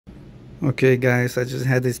Okay guys, I just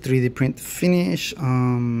had this 3D print finish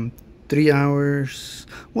 3 hours,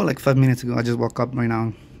 well, like 5 minutes ago. I just woke up right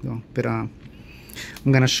now, but I'm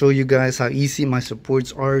gonna show you guys how easy my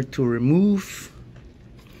supports are to remove.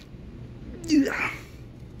 Yeah.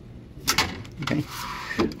 Okay,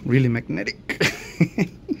 really magnetic.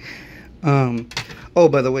 Oh,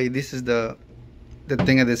 by the way, this is the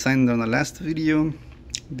thing I designed on the last video.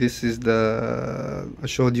 This is I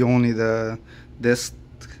showed you only the desk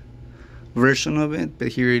version of it, but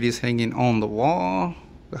here it is hanging on the wall.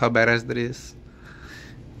 How badass that is.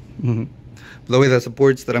 The way that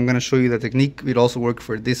supports that I'm going to show you the technique, it also worked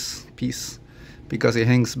for this piece because it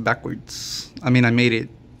hangs backwards. I mean, I made it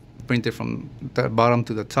printed from the bottom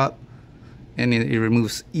to the top, and it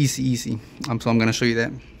removes easy. So I'm going to show you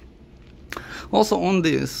that. Also on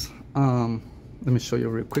this, let me show you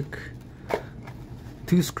real quick.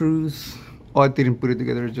 2 screws. Oh, I didn't put it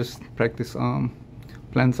together, just practice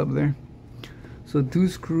plans up there. So 2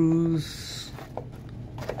 screws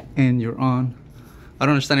and you're on. I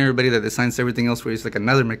don't understand everybody that designs everything else where it's like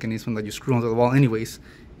another mechanism that you screw onto the wall anyways,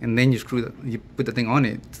 and then you put the thing on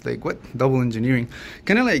it. It's like, what? Double engineering.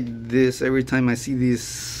 Kind of like this. Every time I see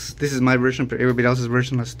this is my version, but everybody else's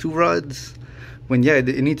version has 2 rods. When yeah,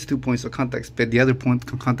 it needs 2 points of contact, but the other point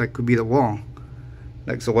of contact could be the wall.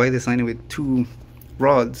 Like, so why design it with 2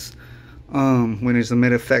 rods when there's a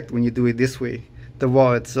matter of fact when you do it this way, the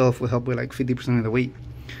wall itself will help with like 50% of the weight,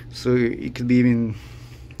 so it could be even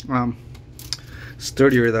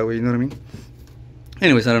sturdier that way, you know what I mean?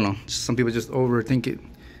 Anyways, I don't know, some people just overthink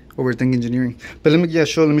engineering. But let me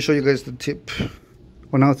show you guys the tip.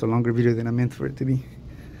 Well, now it's a longer video than I meant for it to be.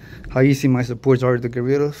 How easy my supports are to get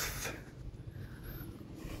rid of.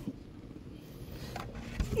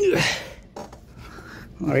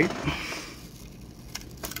 All right,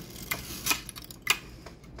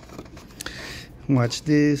 watch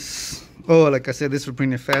this. Oh, like I said, this will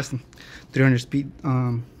print it fast, 300 speed.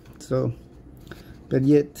 So, but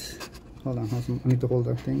yet, hold on, I need to hold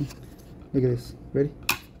that thing. Look at this. Ready?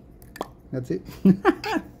 That's it.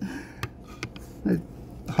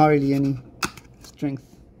 Hardly any strength.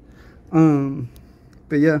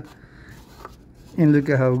 But yeah, and look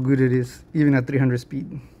at how good it is, even at 300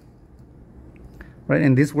 speed. Right,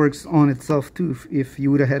 and this works on itself too. If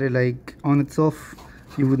you would have had it like on itself,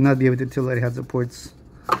 you would not be able to tell that it had supports.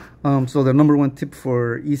 So the #1 tip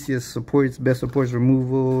for easiest supports, best supports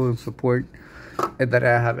removal and support that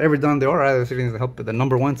I have ever done, there are other settings that help, but the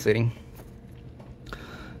 #1 setting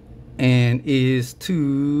and is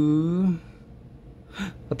to,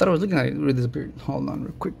 I thought I was looking at it, it disappeared. Hold on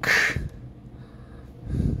real quick.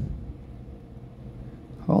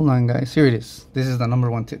 Hold on guys, here it is. This is the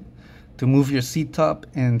 #1 tip. To move your seat top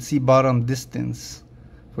and seat bottom distance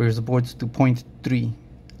for your supports to 0.3,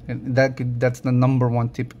 and that's the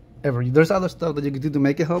 #1 tip ever. There's other stuff that you could do to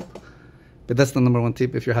make it help, but that's the #1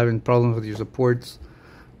 tip if you're having problems with your supports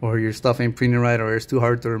or your stuff ain't printing right or it's too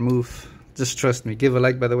hard to remove. Just trust me. Give a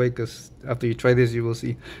like, by the way, because after you try this you will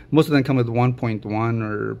see most of them come with 1.1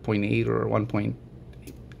 or 0.8 or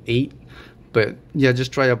 1.8, but yeah,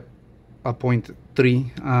 just try a 0.3.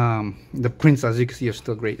 The prints, as you can see, are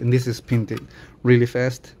still great, and this is printed really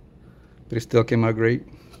fast, but it still came out great.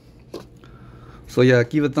 So yeah,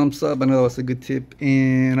 give a thumbs up. I know that was a good tip,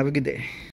 and have a good day.